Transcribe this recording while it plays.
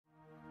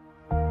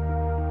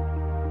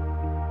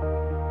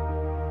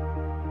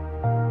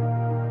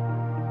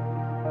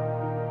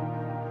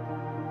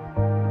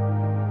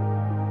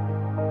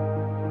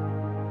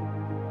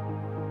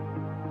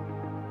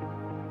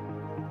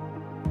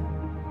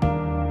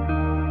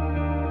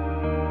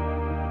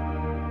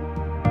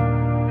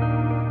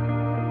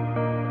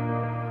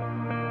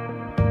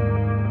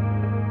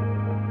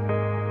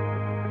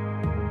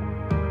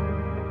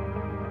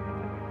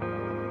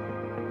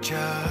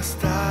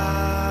Just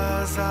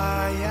as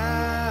I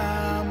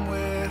am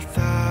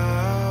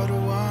without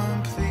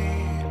one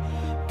plea,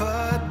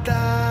 but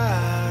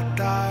that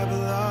thy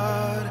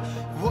blood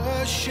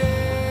was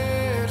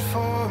shed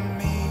for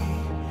me,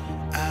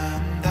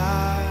 and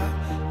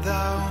that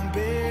thou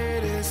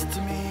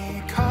biddest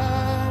me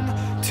come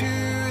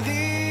to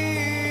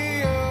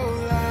thee,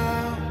 O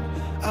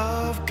Lamb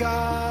of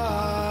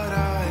God,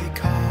 I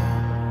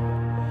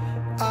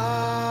come,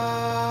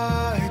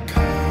 I come.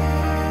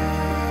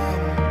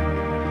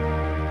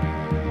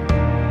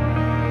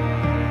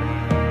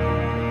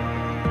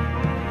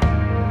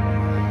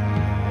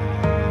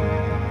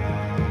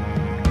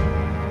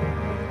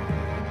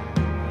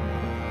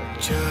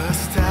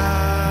 Just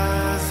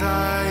as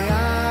I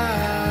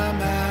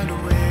am and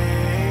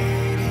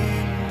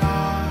waiting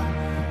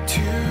on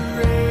to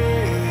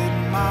rid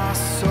my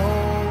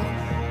soul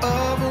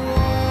of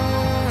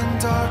one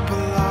dark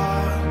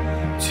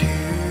blood, to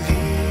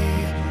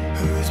thee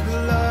whose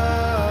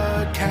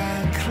blood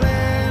can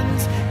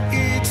cleanse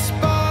each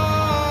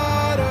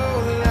spot, O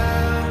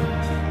Lamb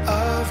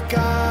of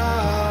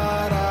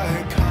God,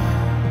 I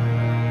come,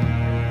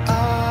 I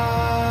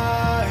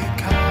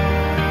come.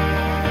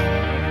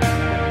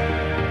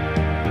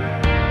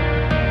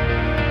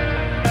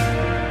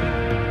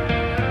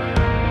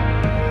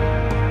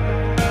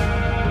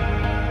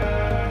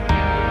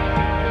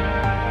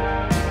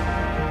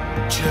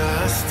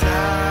 Just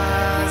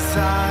as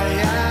I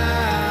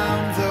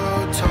am,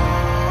 though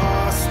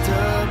tossed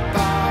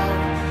about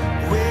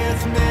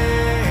with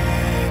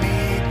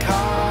many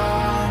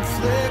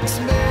conflicts,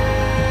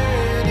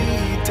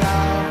 many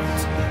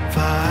doubts,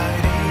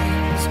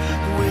 fightings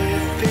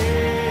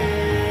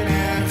within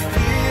and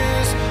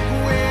fears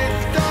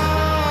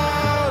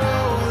without, O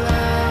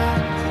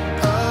Lamb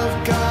of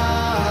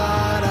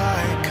God, I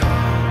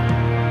come,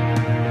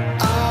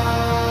 I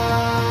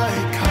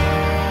come.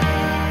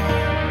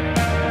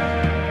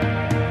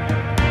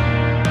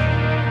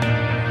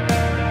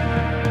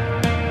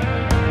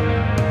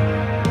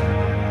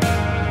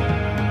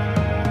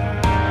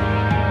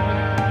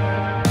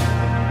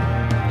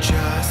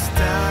 Just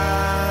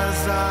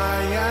as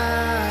I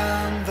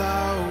am,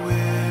 thou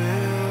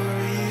will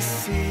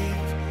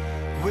receive,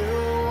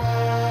 will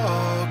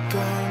walk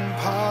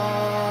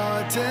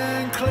unpart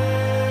and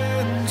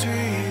cleanse,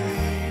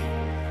 relieve,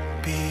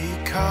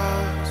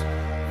 because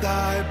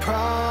thy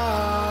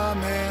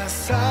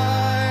promise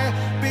I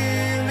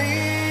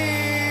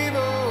believe, O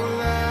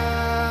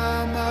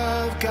Lamb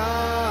of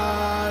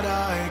God,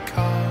 I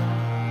come,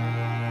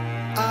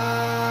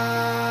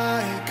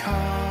 I come.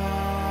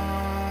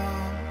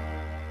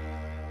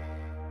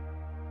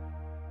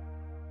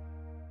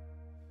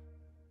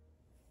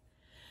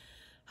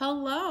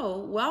 Hello,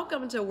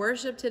 welcome to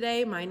worship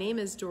today. My name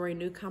is Dory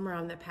Newcomer.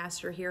 I'm the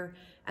pastor here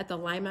at the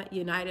Lima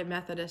United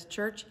Methodist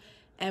Church,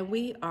 and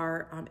we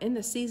are in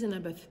the season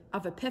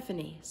of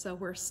Epiphany. So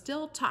we're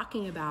still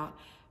talking about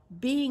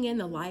being in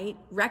the light,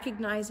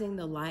 recognizing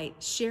the light,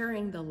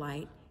 sharing the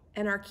light.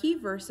 And our key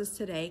verses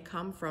today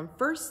come from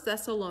 1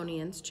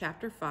 Thessalonians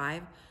chapter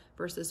 5,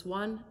 verses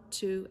 1,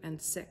 2,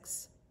 and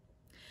 6.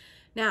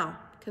 Now,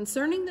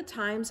 concerning the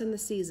times and the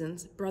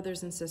seasons,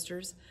 brothers and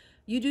sisters,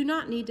 you do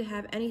not need to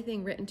have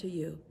anything written to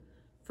you,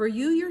 for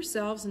you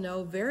yourselves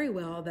know very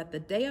well that the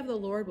day of the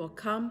Lord will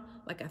come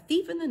like a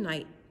thief in the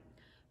night.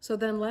 So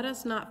then let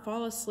us not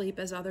fall asleep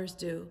as others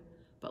do,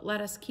 but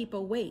let us keep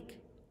awake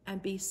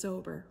and be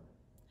sober.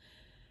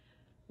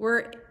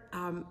 We're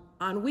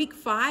on week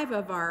 5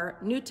 of our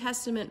New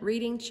Testament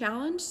reading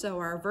challenge, so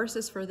our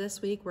verses for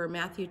this week were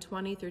Matthew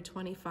 20 through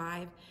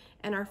 25,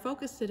 and our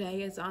focus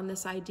today is on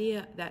this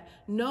idea that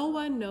no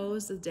one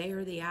knows the day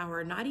or the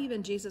hour, not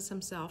even Jesus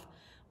himself,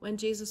 when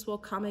Jesus will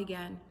come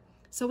again.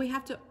 So we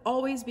have to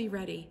always be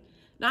ready,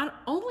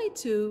 not only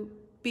to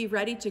be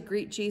ready to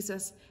greet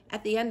Jesus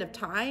at the end of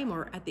time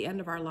or at the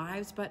end of our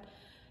lives, but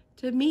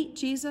to meet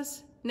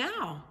Jesus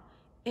now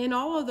in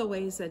all of the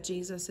ways that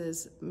Jesus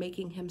is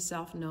making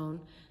himself known.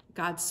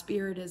 God's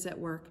Spirit is at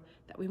work,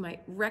 that we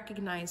might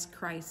recognize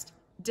Christ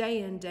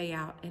day in, day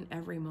out, in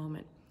every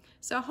moment.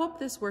 So I hope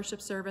this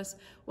worship service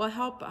will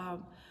help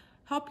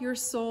your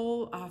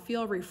soul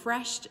feel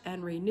refreshed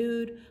and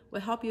renewed, will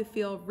help you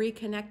feel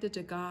reconnected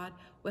to God,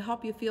 will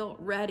help you feel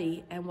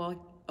ready, and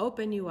will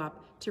open you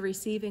up to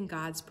receiving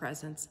God's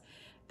presence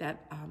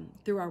that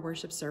through our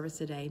worship service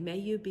today. May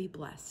you be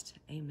blessed.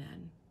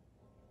 Amen.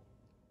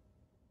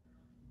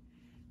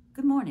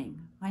 Good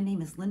morning. My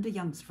name is Linda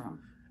Youngstrom.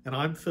 And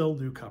I'm Phil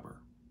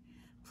Newcomer.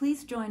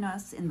 Please join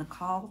us in the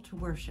call to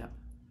worship.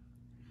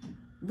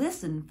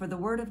 Listen for the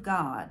word of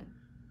God.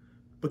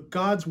 But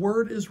God's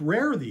word is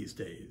rare these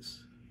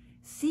days.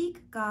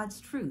 Seek God's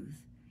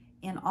truth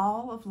in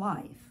all of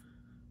life.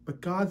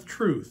 But God's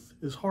truth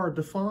is hard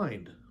to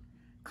find.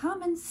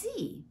 Come and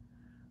see.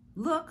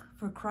 Look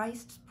for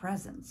Christ's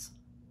presence.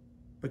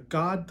 But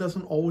God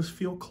doesn't always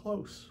feel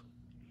close.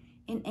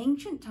 In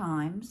ancient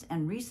times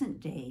and recent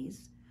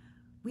days,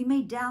 we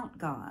may doubt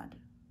God,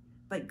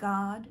 but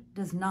God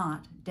does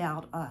not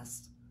doubt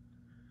us.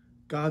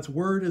 God's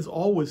word is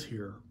always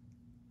here,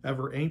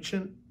 ever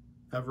ancient,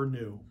 ever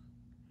new.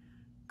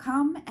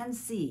 Come and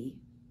see,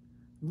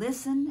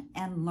 listen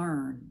and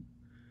learn.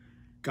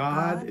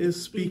 God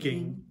is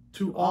speaking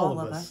to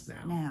all of us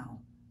now.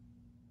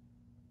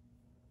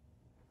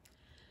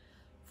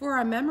 For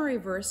our memory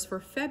verse for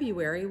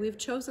February, we've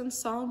chosen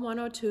Psalm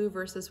 102,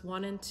 verses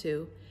 1 and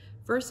 2,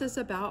 verses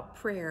about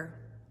prayer.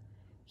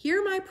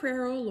 Hear my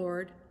prayer, O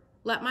Lord.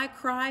 Let my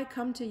cry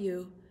come to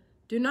you.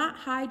 Do not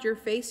hide your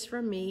face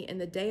from me in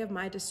the day of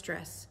my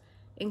distress.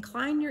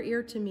 Incline your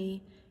ear to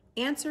me.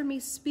 Answer me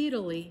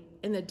speedily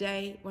in the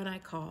day when I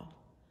call.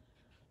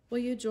 Will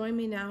you join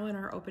me now in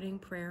our opening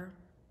prayer?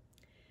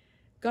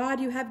 God,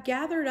 you have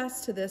gathered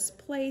us to this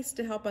place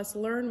to help us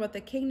learn what the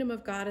kingdom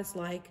of God is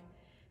like,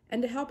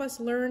 and to help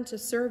us learn to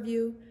serve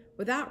you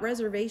without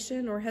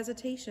reservation or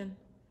hesitation.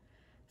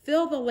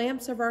 Fill the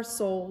lamps of our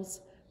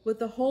souls with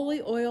the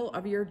holy oil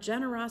of your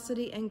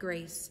generosity and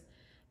grace,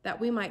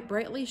 that we might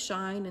brightly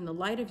shine in the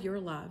light of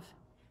your love.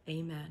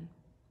 Amen.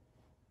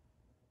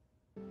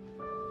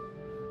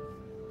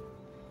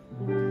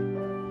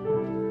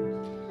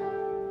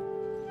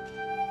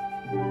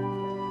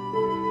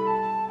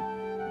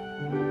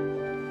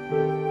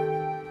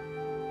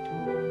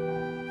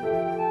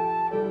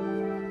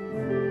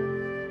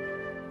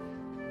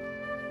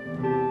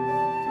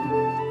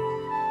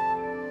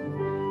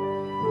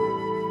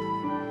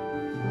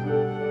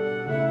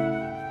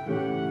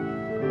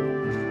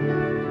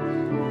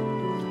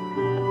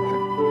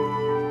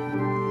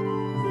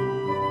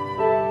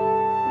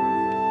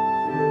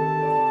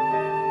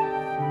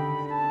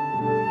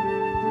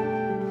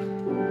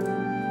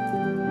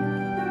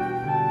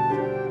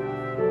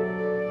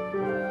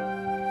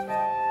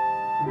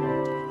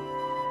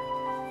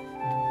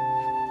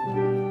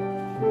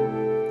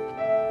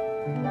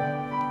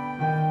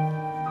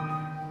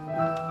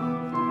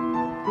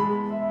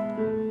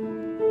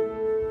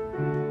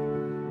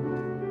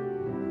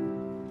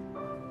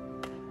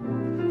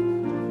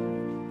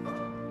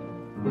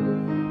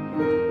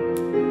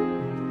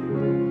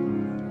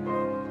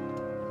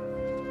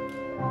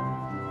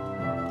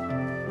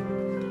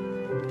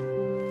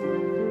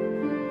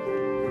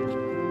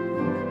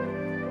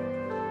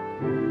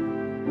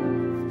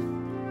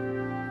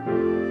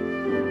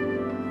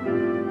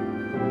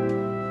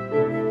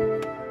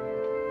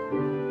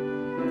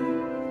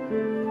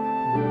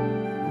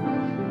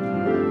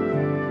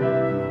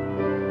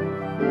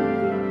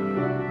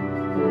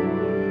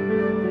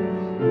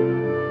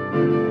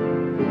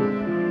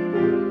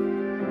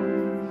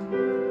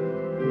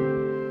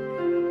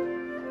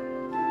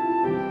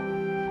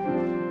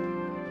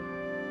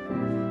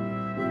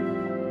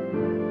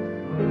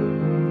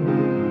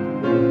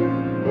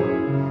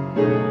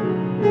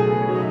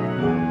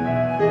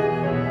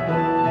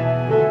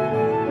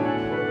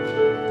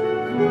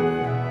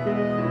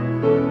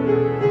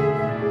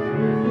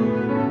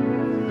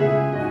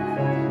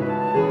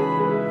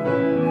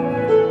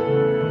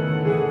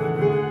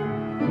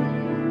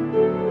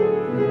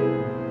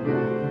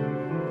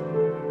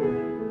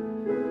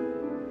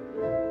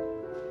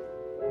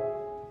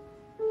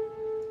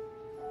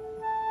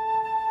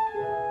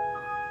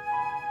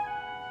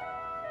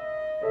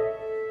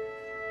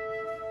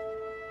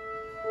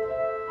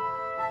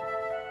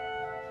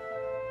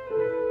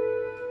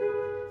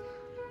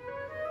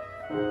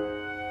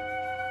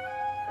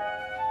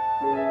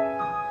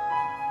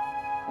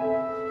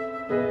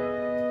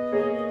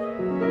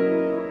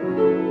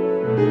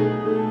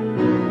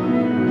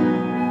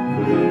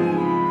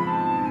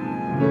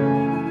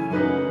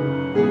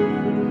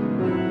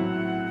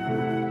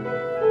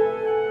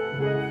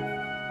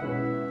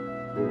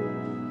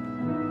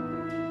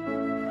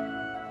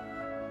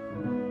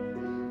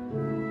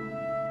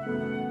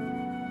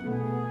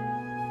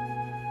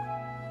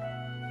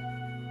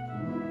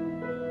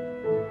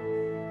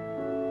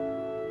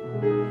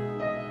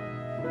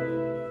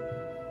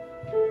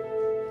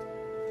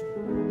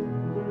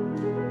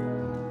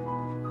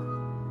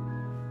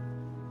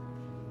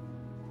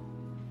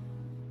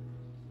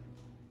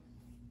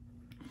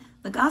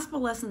 The gospel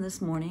lesson this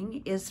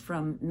morning is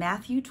from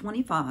Matthew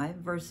 25,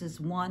 verses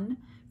 1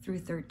 through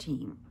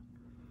 13.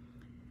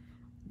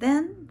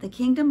 Then the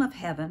kingdom of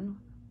heaven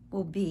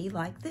will be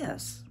like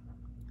this.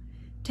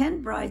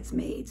 10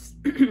 bridesmaids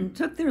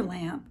took their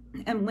lamp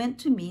and went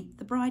to meet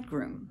the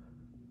bridegroom.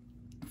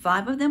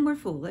 5 of them were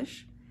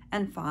foolish,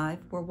 and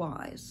 5 were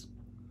wise.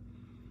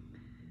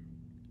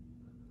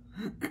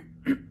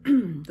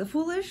 The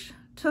foolish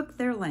took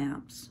their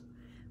lamps,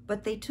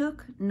 but they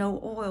took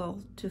no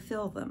oil to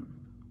fill them.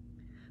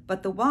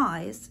 But the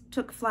wise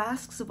took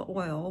flasks of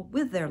oil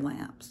with their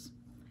lamps.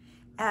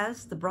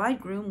 As the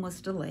bridegroom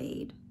was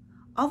delayed,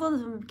 all of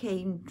them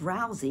became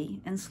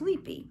drowsy and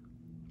sleepy.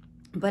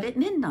 But at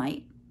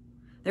midnight,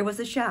 there was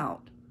a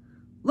shout,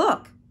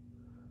 "Look,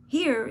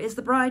 here is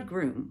the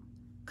bridegroom.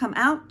 Come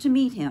out to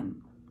meet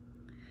him."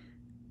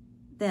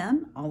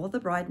 Then all of the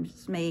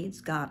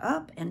bridesmaids got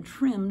up and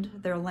trimmed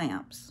their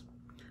lamps.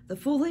 The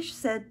foolish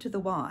said to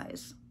the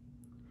wise,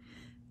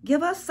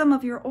 "Give us some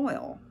of your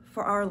oil,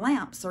 for our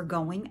lamps are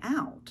going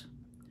out."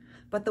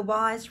 But the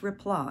wise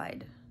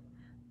replied,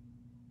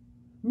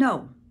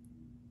 "No,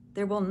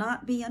 there will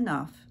not be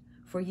enough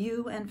for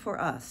you and for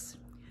us.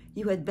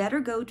 You had better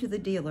go to the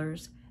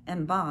dealers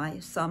and buy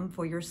some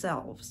for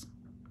yourselves."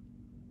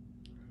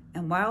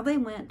 And while they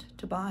went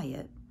to buy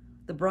it,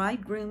 the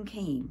bridegroom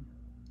came,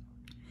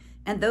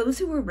 and those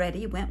who were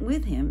ready went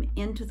with him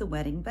into the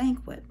wedding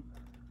banquet,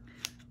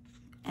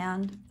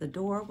 and the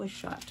door was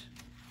shut.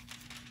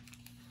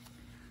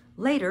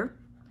 Later,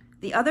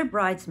 the other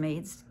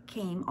bridesmaids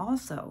came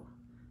also,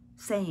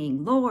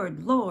 saying,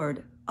 "Lord,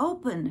 Lord,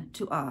 open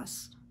to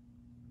us."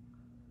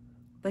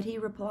 But he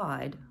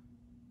replied,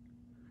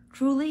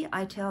 "Truly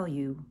I tell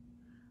you,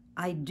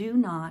 I do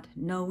not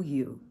know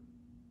you.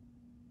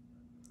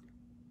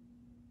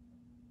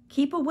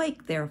 Keep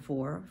awake,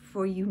 therefore,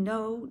 for you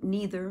know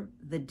neither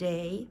the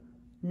day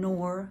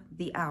nor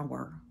the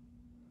hour."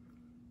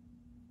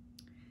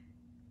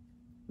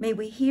 May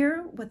we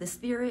hear what the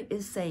Spirit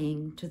is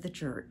saying to the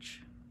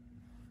church.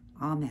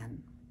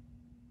 Amen.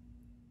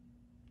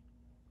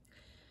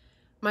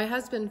 My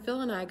husband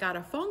Phil and I got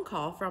a phone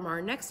call from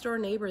our next door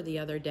neighbor the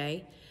other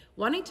day,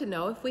 wanting to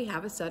know if we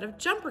have a set of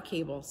jumper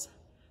cables.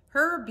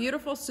 Her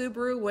beautiful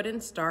Subaru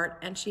wouldn't start,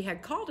 and she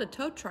had called a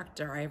tow truck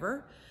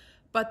driver,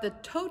 but the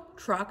tow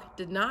truck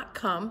did not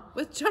come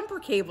with jumper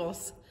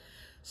cables.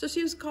 So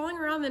she was calling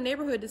around the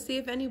neighborhood to see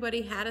if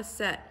anybody had a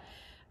set,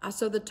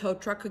 so the tow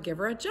truck could give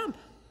her a jump.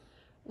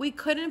 We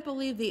couldn't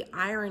believe the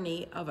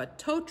irony of a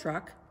tow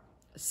truck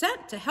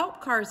sent to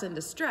help cars in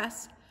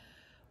distress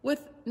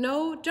with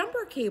no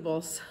jumper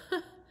cables.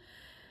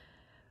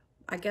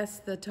 I guess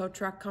the tow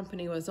truck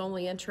company was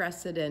only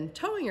interested in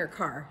towing her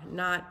car,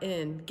 not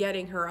in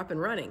getting her up and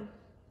running.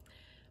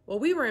 Well,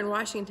 we were in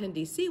Washington,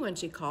 D.C. when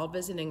she called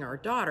visiting our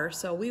daughter,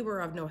 so we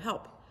were of no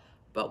help.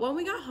 But when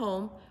we got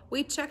home,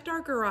 we checked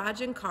our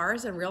garage and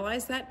cars and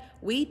realized that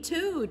we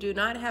too do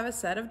not have a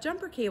set of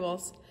jumper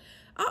cables.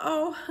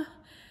 Uh-oh.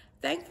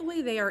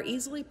 Thankfully, they are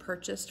easily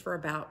purchased for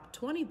about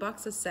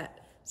 $20 a set.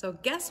 So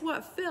guess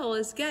what Phil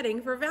is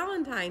getting for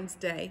Valentine's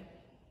Day?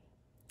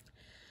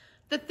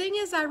 The thing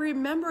is, I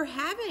remember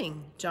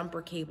having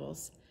jumper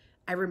cables.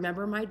 I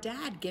remember my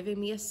dad giving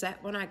me a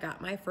set when I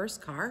got my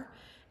first car.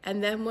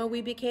 And then when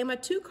we became a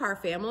two-car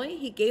family,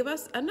 he gave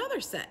us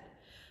another set.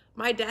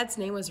 My dad's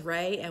name was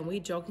Ray, and we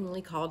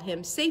jokingly called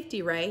him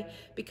Safety Ray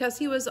because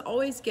he was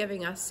always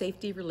giving us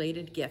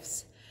safety-related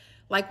gifts.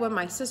 Like when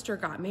my sister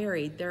got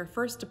married, their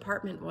first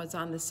apartment was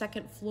on the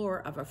second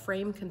floor of a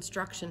frame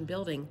construction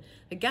building.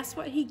 And guess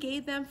what he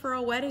gave them for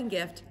a wedding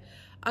gift?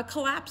 A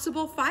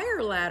collapsible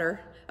fire ladder.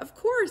 Of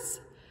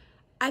course.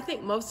 I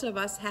think most of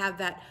us have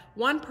that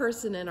one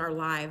person in our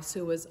lives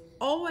who is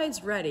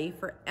always ready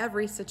for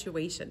every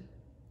situation.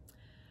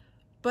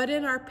 But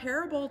in our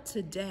parable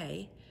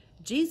today,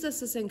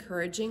 Jesus is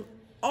encouraging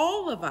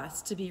all of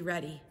us to be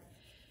ready.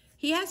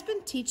 He has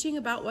been teaching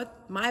about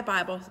what my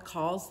Bible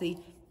calls the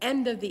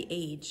end of the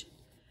age.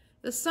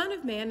 The Son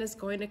of Man is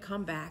going to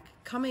come back,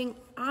 coming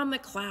on the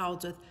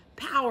clouds with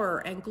power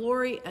and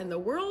glory, and the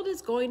world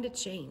is going to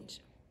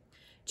change.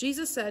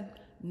 Jesus said,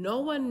 no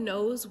one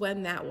knows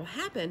when that will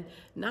happen,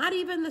 not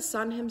even the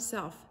Son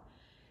himself.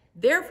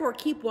 Therefore,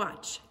 keep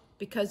watch,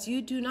 because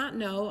you do not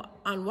know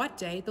on what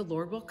day the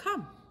Lord will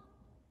come.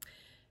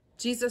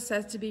 Jesus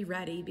says to be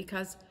ready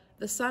because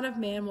the Son of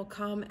Man will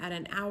come at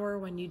an hour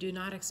when you do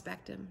not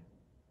expect him.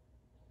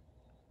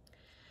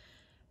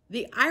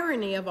 The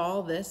irony of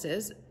all this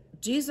is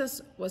Jesus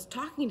was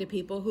talking to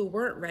people who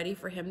weren't ready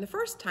for him the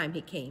first time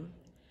he came.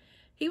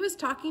 He was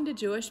talking to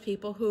Jewish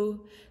people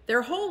who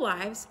their whole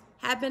lives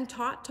had been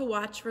taught to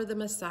watch for the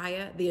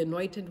Messiah, the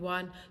Anointed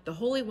One, the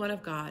Holy One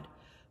of God,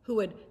 who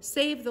would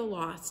save the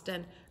lost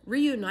and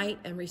reunite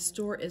and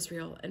restore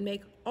Israel and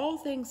make all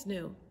things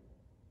new.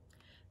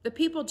 The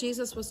people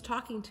Jesus was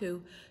talking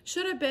to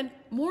should have been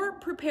more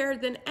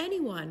prepared than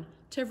anyone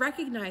to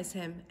recognize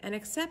him and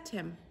accept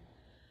him.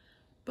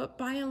 But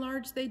by and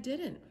large, they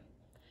didn't.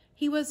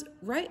 He was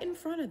right in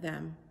front of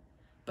them,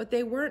 but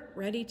they weren't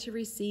ready to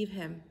receive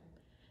him.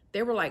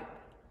 They were like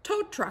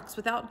tow trucks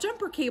without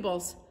jumper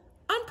cables,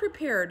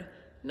 unprepared,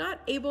 not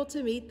able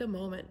to meet the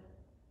moment.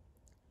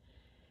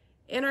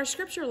 In our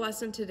scripture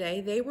lesson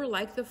today, they were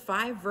like the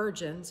 5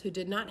 virgins who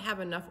did not have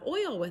enough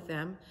oil with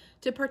them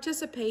to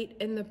participate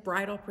in the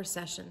bridal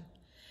procession,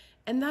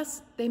 and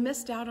thus they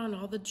missed out on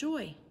all the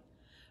joy.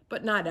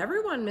 But not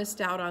everyone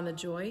missed out on the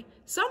joy.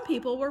 Some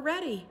people were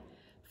ready.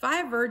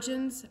 5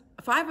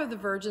 of the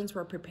virgins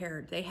were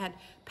prepared. They had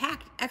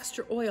packed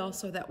extra oil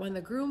so that when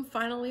the groom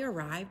finally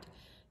arrived,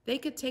 they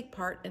could take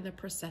part in the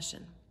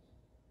procession.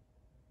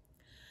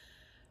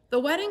 The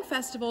wedding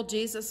festival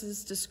Jesus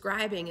is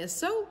describing is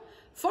so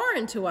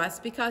foreign to us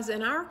because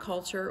in our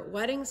culture,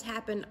 weddings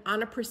happen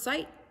on a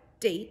precise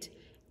date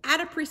at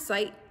a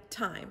precise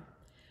time.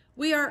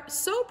 We are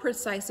so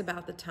precise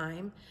about the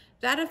time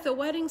that if the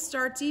wedding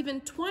starts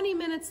even 20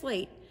 minutes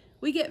late,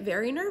 we get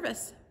very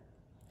nervous.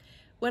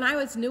 When I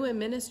was new in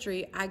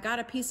ministry, I got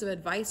a piece of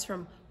advice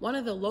from one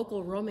of the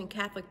local Roman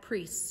Catholic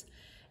priests.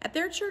 At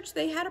their church,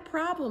 they had a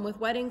problem with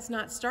weddings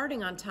not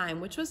starting on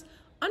time, which was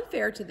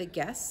unfair to the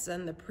guests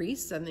and the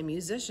priests and the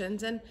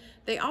musicians, and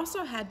they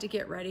also had to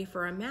get ready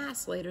for a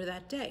mass later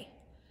that day.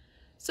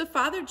 So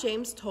Father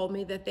James told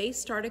me that they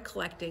started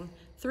collecting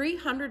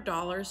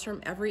 $300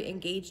 from every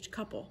engaged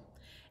couple.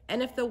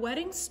 And if the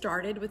wedding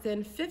started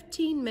within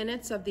 15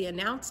 minutes of the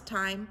announced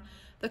time,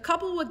 the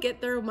couple would get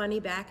their money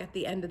back at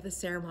the end of the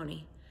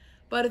ceremony.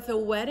 But if the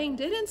wedding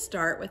didn't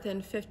start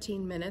within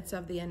 15 minutes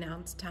of the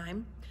announced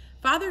time,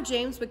 Father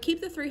James would keep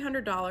the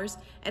 $300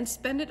 and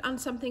spend it on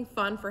something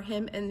fun for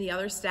him and the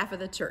other staff of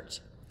the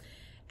church.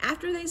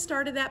 After they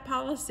started that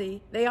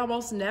policy, they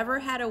almost never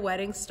had a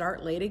wedding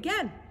start late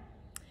again.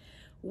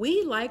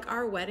 We like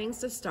our weddings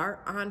to start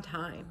on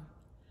time.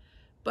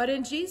 But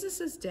in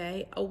Jesus'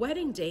 day, a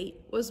wedding date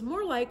was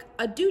more like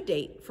a due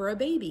date for a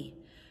baby.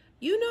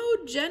 You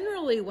know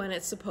generally when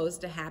it's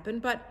supposed to happen,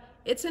 but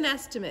it's an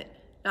estimate,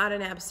 not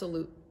an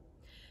absolute.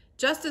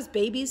 Just as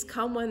babies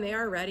come when they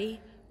are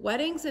ready,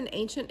 weddings in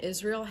ancient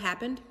Israel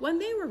happened when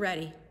they were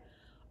ready.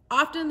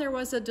 Often there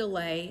was a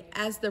delay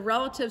as the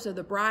relatives of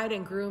the bride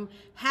and groom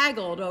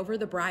haggled over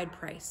the bride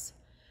price.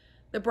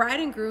 The bride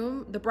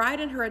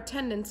and her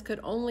attendants could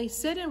only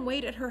sit and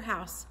wait at her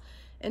house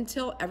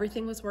until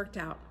everything was worked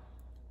out.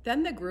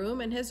 Then the groom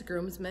and his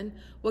groomsmen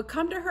would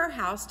come to her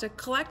house to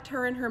collect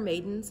her and her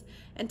maidens,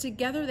 and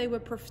together they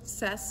would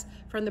process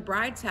from the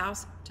bride's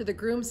house to the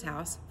groom's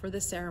house for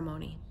the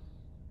ceremony.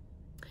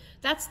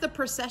 That's the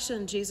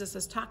procession Jesus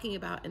is talking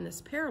about in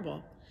this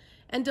parable.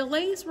 And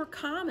delays were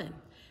common,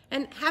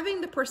 and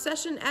having the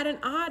procession at an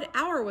odd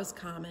hour was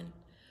common.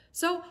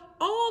 So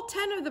all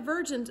 10 of the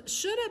virgins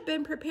should have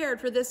been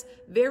prepared for this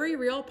very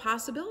real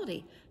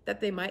possibility that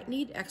they might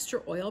need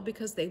extra oil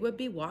because they would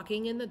be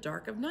walking in the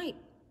dark of night.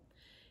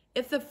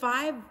 If the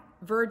 5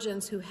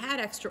 virgins who had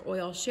extra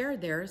oil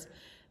shared theirs,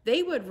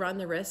 they would run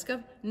the risk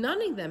of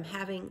none of them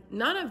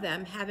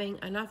having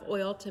enough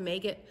oil to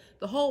make it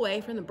the whole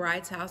way from the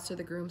bride's house to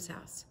the groom's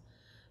house.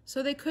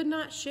 So they could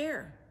not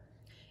share.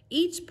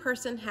 Each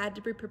person had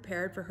to be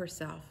prepared for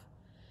herself.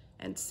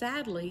 And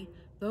sadly,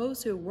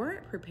 those who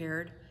weren't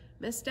prepared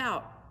missed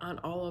out on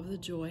all of the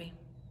joy.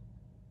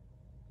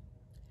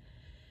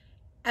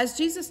 As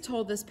Jesus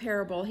told this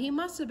parable, he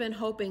must have been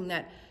hoping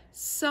that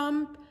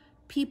some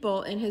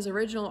people in his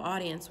original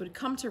audience would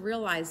come to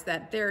realize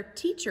that their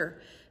teacher,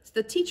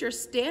 the teacher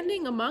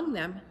standing among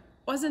them,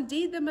 was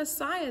indeed the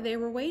Messiah they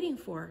were waiting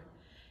for.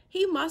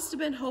 He must have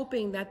been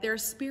hoping that their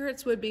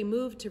spirits would be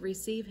moved to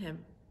receive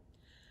him.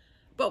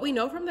 But we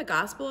know from the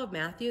Gospel of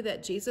Matthew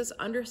that Jesus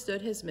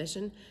understood his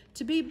mission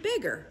to be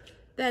bigger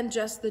than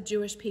just the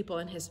Jewish people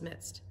in his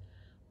midst.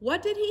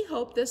 What did he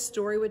hope this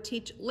story would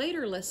teach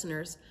later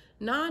listeners,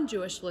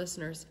 non-Jewish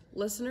listeners,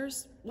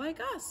 listeners like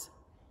us?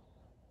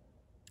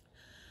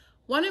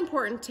 One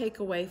important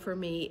takeaway for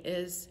me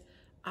is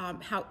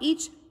how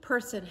each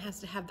person has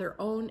to have their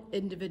own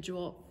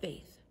individual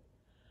faith.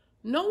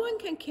 No one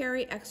can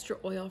carry extra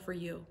oil for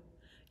you.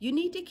 You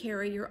need to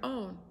carry your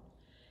own.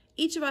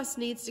 Each of us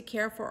needs to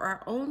care for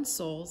our own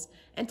souls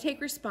and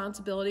take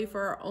responsibility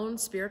for our own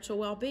spiritual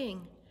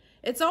well-being.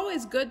 It's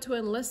always good to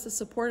enlist the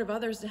support of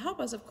others to help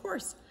us, of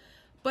course,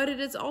 but it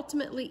is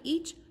ultimately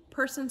each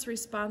person's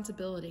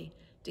responsibility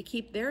to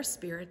keep their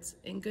spirits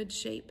in good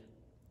shape.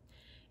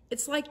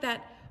 It's like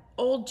that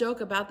old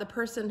joke about the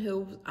person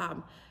whose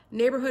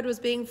neighborhood was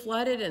being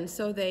flooded, and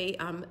so they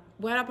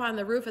went up on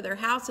the roof of their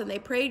house and they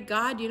prayed,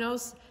 God,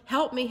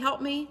 help me,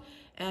 help me.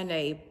 And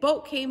a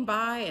boat came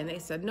by and they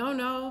said, no,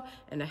 no.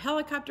 And a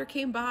helicopter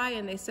came by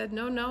and they said,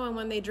 no, no. And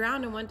when they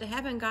drowned and went to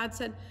heaven, God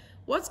said,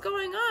 what's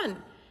going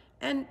on?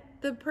 And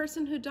the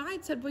person who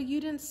died said, well,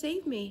 you didn't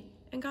save me.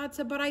 And God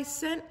said, but I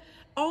sent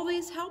all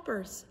these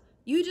helpers.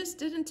 You just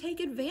didn't take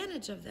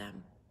advantage of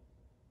them.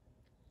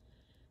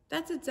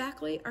 That's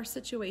exactly our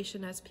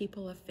situation as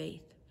people of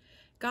faith.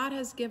 God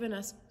has given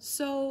us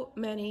so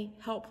many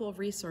helpful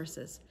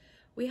resources.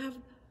 We have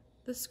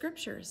the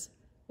scriptures.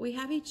 We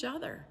have each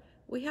other.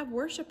 We have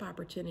worship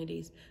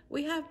opportunities.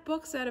 We have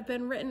books that have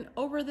been written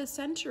over the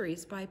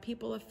centuries by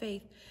people of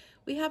faith.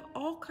 We have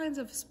all kinds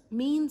of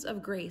means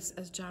of grace,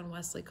 as John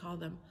Wesley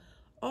called them,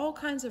 all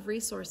kinds of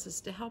resources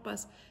to help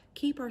us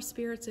keep our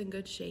spirits in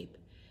good shape.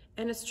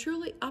 And it's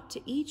truly up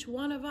to each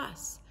one of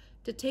us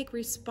to take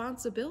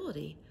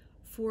responsibility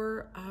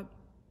for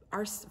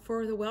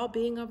the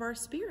well-being of our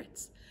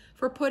spirits,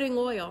 for putting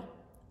oil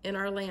in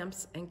our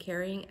lamps and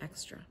carrying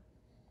extra.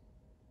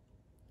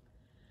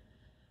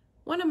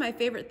 One of my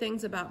favorite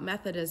things about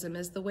Methodism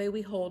is the way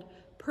we hold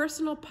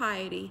personal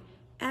piety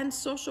and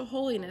social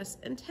holiness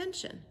in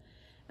tension.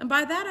 And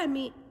by that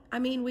I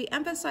mean we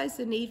emphasize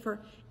the need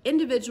for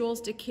individuals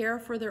to care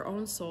for their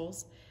own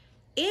souls,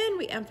 and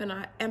we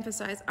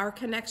emphasize our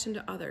connection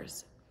to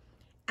others.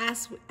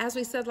 As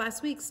we said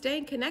last week,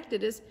 staying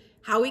connected is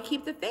how we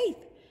keep the faith.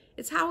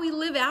 It's how we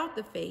live out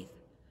the faith.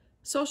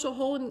 Social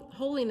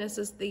holiness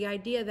is the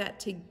idea that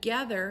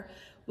together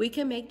we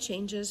can make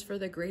changes for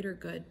the greater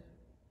good.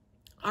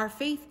 Our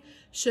faith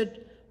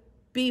should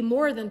be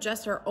more than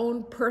just our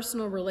own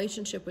personal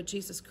relationship with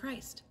Jesus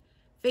Christ.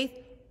 Faith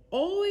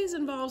always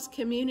involves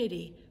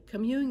community,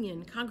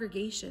 communion,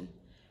 congregation.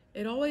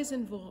 It always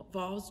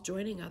involves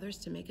joining others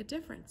to make a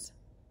difference.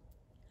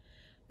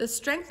 The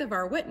strength of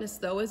our witness,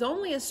 though, is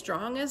only as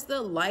strong as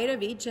the light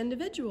of each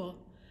individual.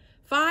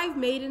 5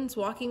 maidens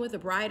walking with a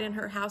bride in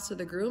her house to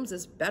the grooms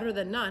is better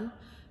than none.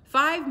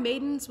 5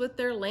 maidens with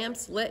their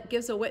lamps lit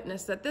gives a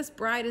witness that this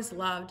bride is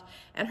loved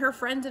and her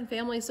friends and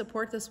family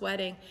support this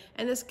wedding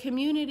and this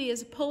community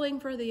is pulling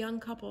for the young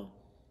couple.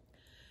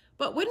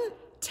 But wouldn't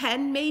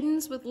 10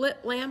 maidens with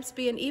lit lamps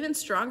be an even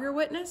stronger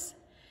witness?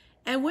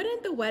 And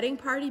wouldn't the wedding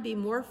party be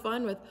more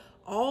fun with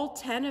all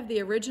 10 of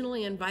the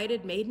originally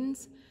invited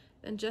maidens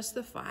than just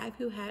the 5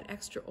 who had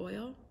extra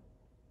oil?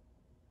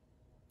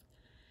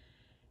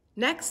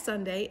 Next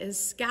Sunday is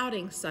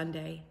Scouting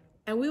Sunday,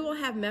 and we will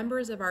have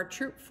members of our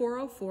Troop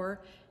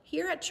 404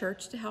 here at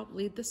church to help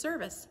lead the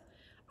service.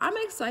 I'm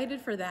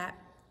excited for that.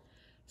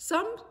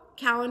 Some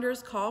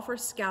calendars call for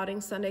Scouting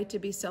Sunday to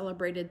be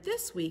celebrated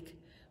this week,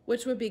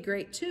 which would be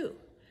great too.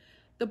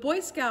 The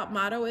Boy Scout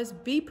motto is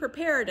be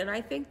prepared, and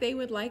I think they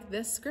would like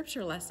this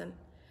scripture lesson.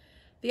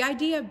 The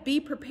idea of be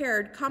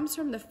prepared comes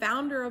from the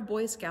founder of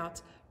Boy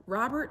Scouts,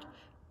 Robert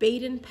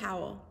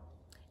Baden-Powell.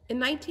 In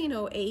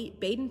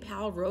 1908,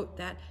 Baden-Powell wrote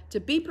that to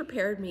be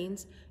prepared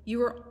means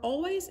you are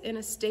always in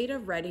a state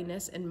of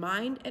readiness in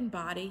mind and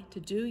body to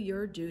do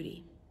your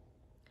duty.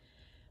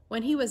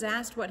 When he was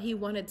asked what he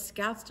wanted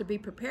Scouts to be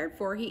prepared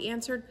for, he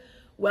answered,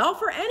 well,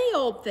 for any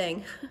old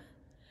thing.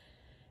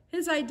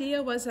 His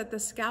idea was that the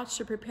Scouts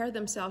should prepare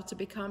themselves to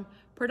become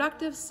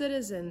productive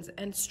citizens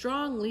and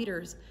strong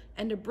leaders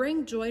and to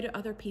bring joy to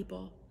other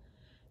people.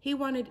 He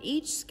wanted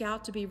each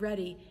Scout to be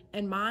ready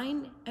in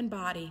mind and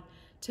body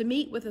to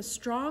meet with a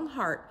strong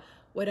heart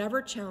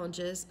whatever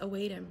challenges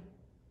await him.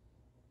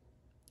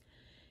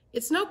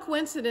 It's no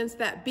coincidence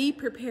that be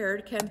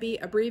prepared can be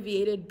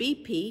abbreviated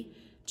BP,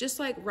 just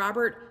like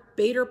Robert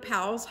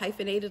Bader-Powell's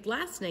hyphenated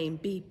last name,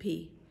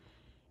 BP.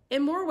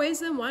 In more ways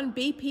than one,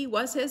 BP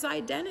was his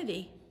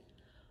identity.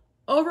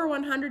 Over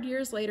 100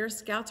 years later,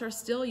 Scouts are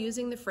still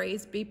using the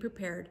phrase be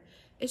prepared.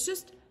 It's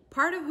just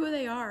part of who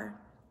they are.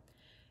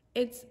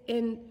 It's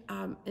in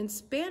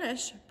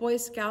Spanish, Boy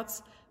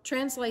Scouts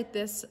translate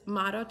this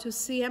motto to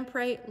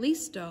siempre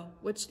listo,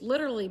 which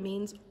literally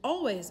means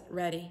always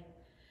ready.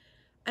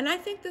 And I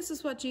think this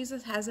is what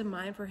Jesus has in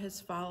mind for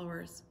his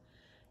followers,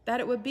 that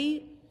it would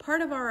be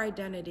part of our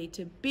identity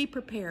to be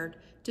prepared,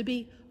 to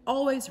be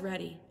always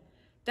ready,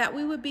 that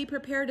we would be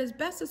prepared as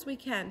best as we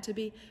can to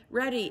be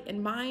ready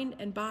in mind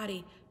and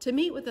body, to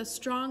meet with a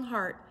strong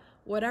heart,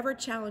 whatever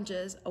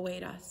challenges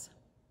await us.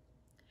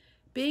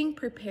 Being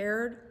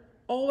prepared,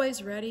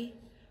 always ready,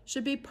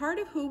 should be part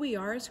of who we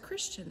are as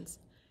Christians.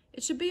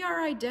 It should be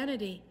our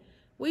identity.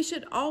 We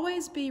should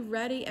always be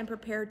ready and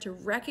prepared to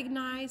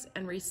recognize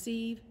and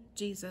receive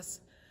Jesus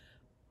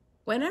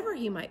whenever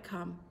he might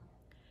come.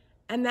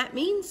 And that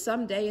means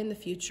someday in the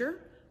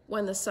future,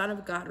 when the Son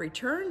of God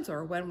returns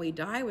or when we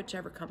die,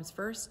 whichever comes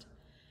first.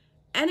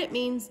 And it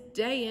means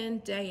day in,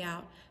 day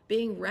out,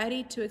 being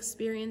ready to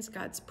experience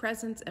God's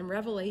presence and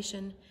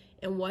revelation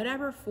in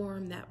whatever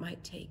form that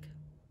might take.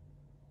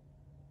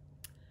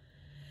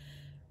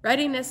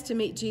 Readiness to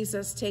meet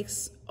Jesus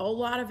takes a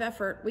lot of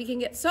effort. We can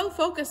get so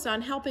focused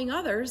on helping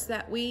others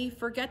that we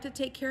forget to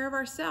take care of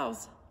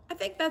ourselves. I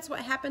think that's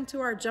what happened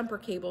to our jumper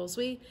cables.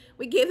 We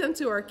gave them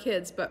to our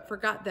kids, but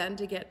forgot then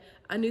to get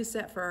a new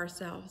set for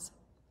ourselves.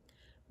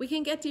 We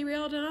can get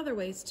derailed in other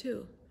ways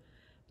too,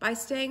 by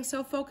staying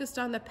so focused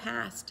on the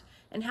past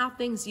and how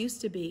things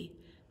used to be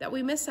that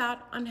we miss out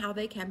on how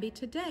they can be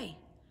today.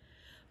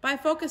 By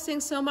focusing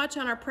so much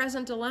on our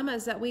present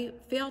dilemmas that we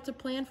fail to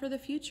plan for the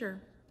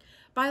future.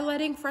 By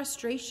letting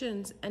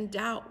frustrations and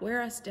doubt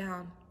wear us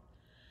down,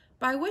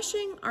 by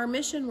wishing our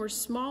mission were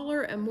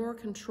smaller and more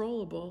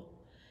controllable,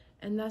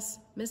 and thus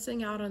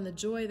missing out on the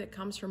joy that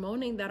comes from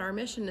owning that our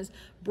mission is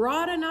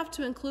broad enough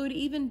to include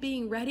even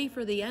being ready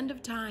for the end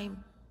of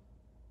time.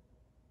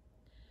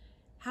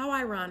 How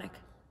ironic,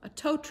 a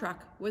tow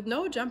truck with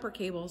no jumper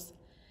cables.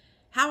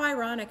 How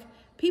ironic,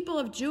 people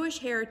of Jewish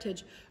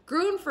heritage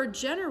grew for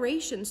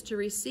generations to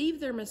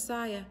receive their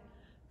Messiah,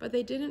 but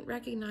they didn't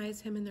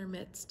recognize him in their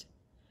midst.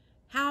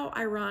 How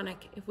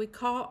ironic if we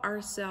call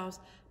ourselves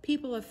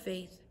people of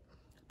faith,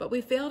 but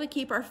we fail to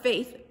keep our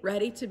faith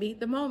ready to meet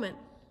the moment.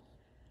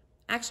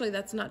 Actually,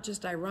 that's not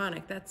just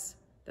ironic, that's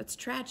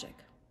tragic.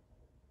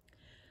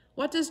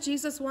 What does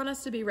Jesus want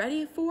us to be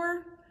ready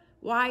for?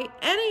 Why,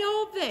 any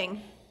old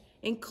thing,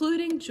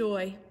 including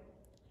joy.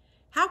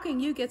 How can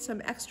you get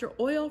some extra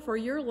oil for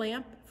your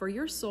lamp, for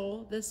your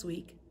soul this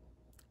week?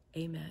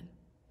 Amen.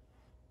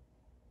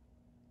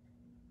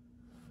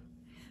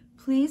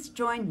 Please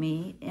join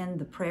me in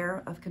the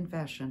prayer of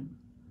confession.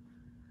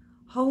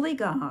 Holy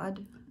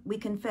God, we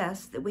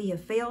confess that we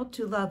have failed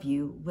to love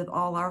you with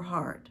all our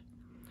heart.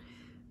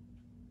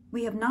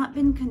 We have not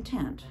been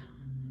content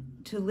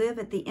to live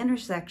at the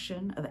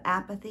intersection of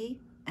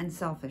apathy and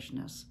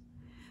selfishness.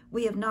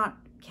 We have not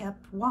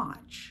kept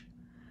watch.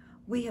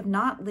 We have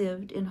not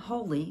lived in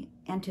holy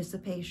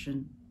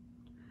anticipation.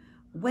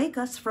 Wake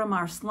us from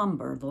our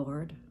slumber,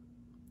 Lord.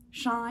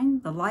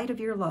 Shine the light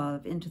of your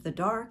love into the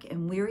dark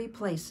and weary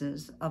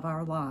places of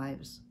our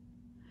lives.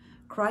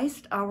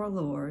 Christ our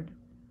Lord,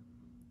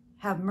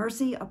 have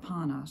mercy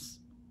upon us,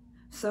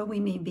 so we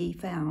may be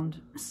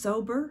found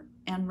sober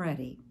and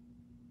ready.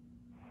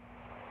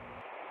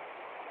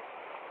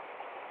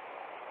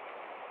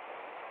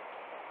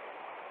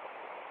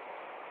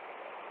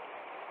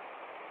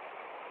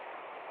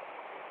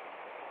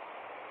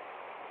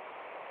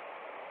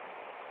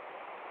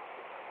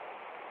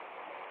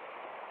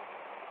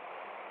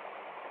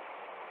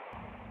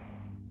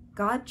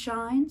 God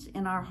shines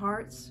in our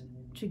hearts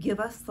to give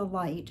us the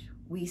light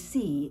we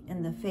see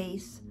in the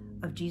face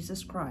of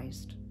Jesus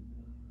Christ.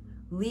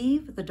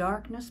 Leave the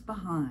darkness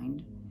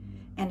behind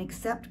and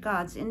accept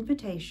God's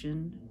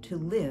invitation to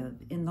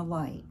live in the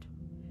light.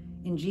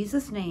 In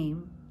Jesus'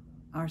 name,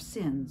 our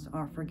sins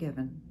are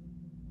forgiven.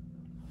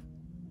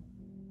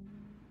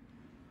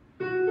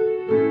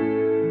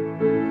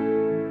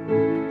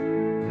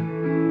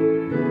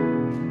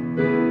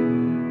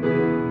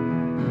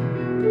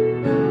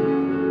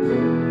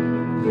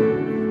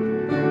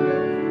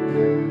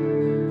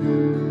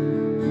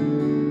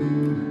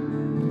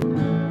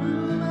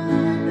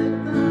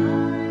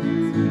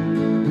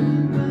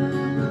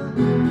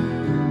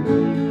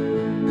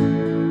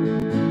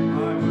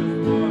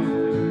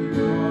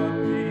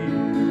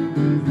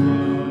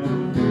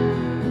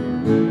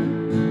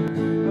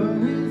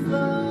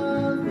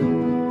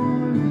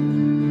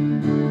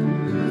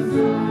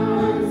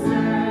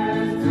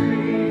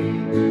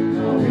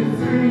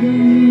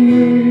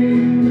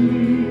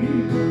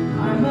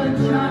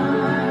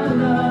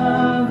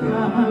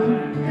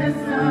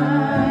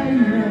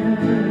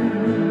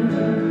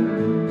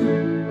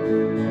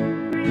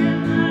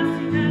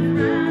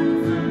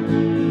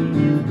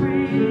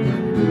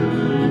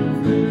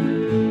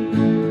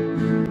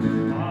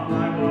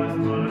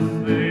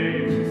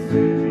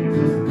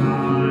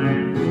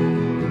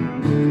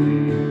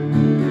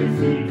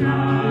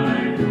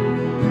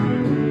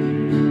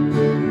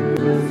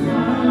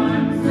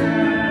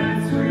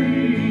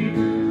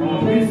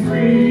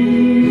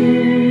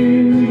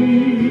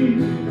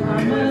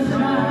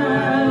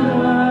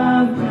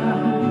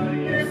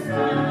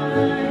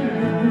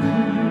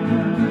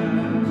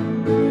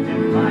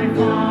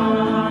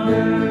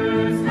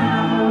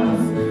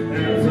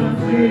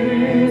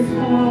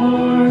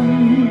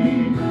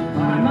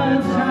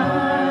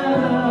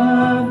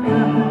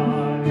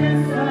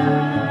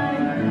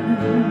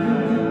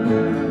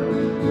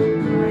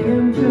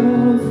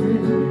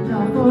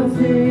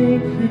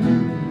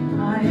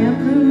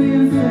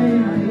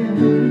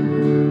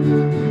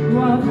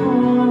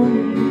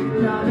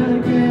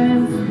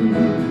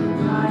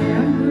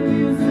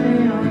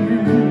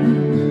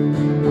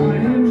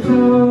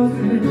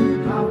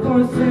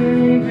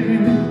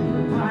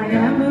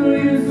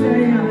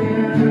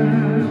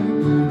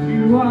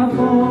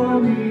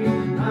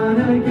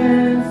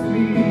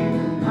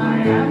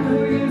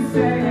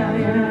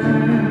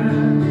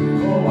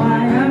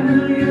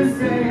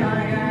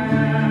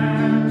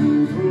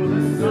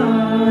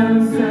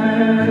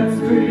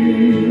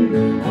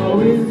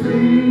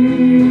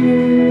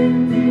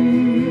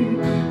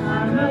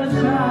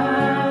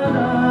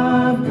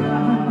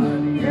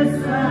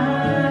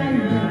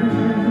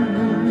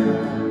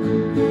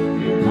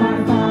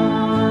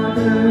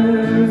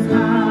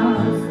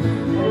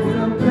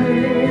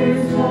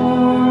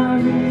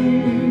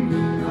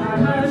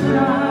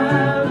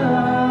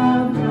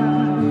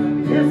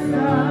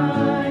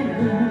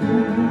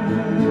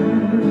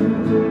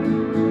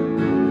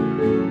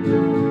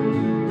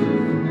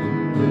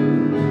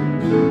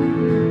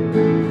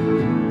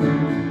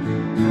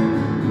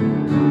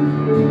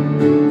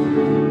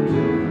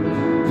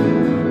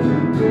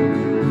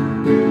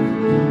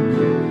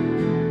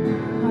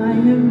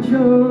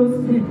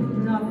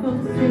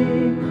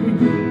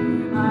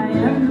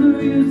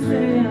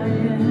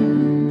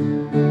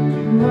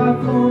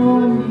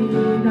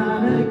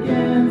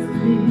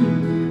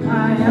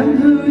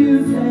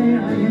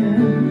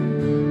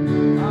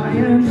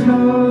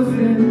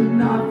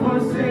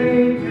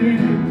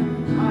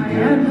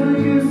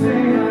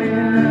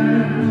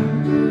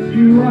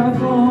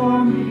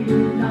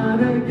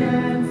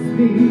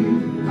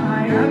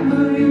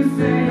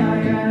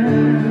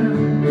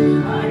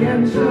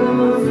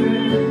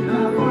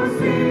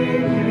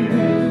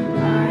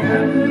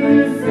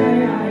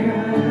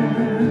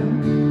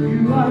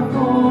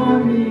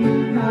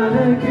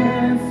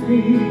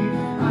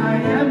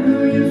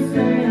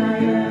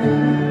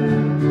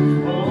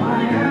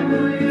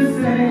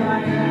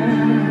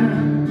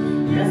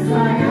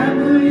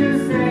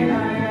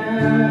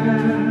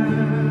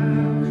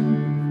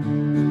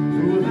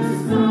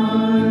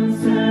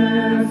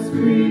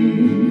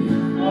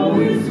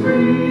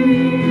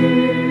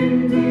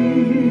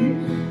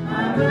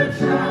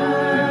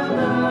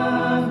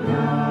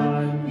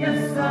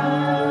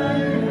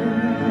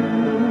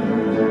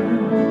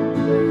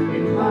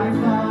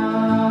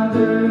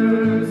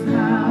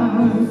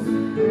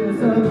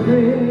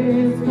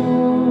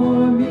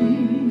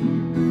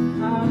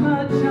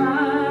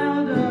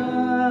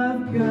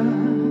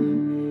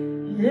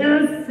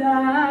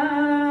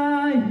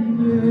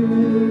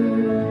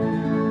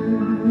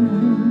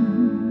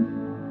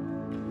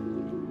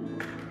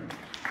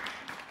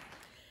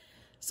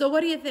 So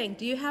what do you think?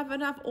 Do you have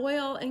enough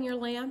oil in your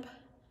lamp?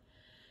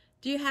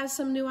 Do you have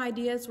some new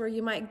ideas where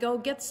you might go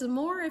get some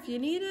more if you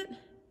need it?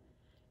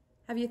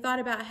 Have you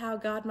thought about how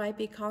God might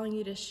be calling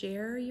you to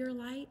share your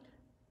light?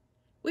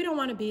 We don't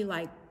want to be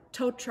like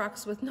tow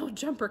trucks with no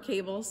jumper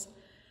cables.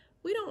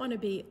 We don't want to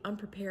be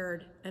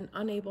unprepared and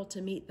unable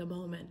to meet the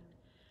moment.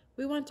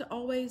 We want to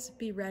always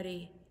be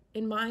ready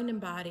in mind and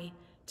body,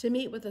 to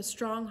meet with a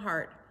strong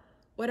heart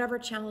whatever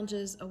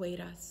challenges await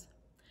us.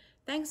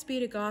 Thanks be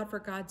to God for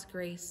God's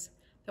grace,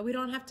 that we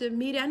don't have to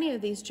meet any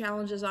of these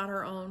challenges on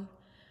our own,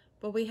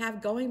 but we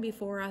have going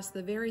before us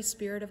the very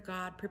Spirit of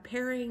God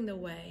preparing the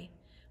way.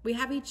 We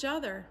have each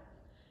other.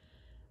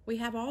 We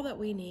have all that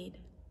we need.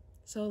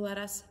 So let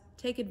us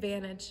take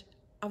advantage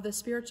of the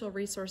spiritual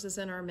resources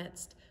in our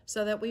midst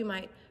so that we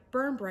might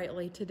burn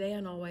brightly today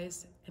and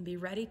always and be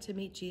ready to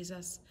meet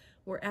Jesus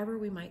wherever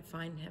we might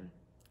find him.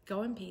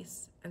 Go in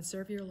peace and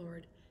serve your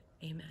Lord.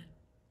 Amen.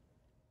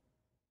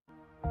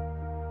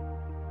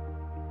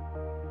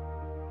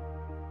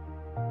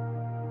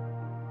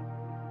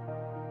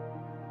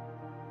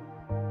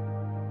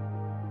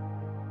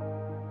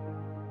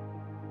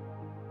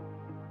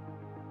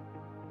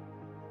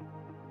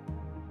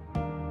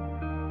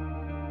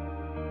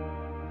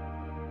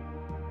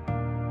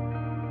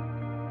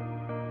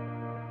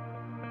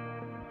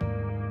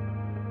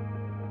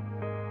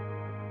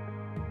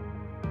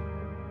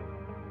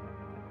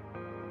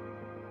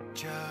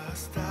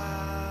 Just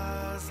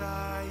as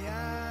I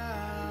am.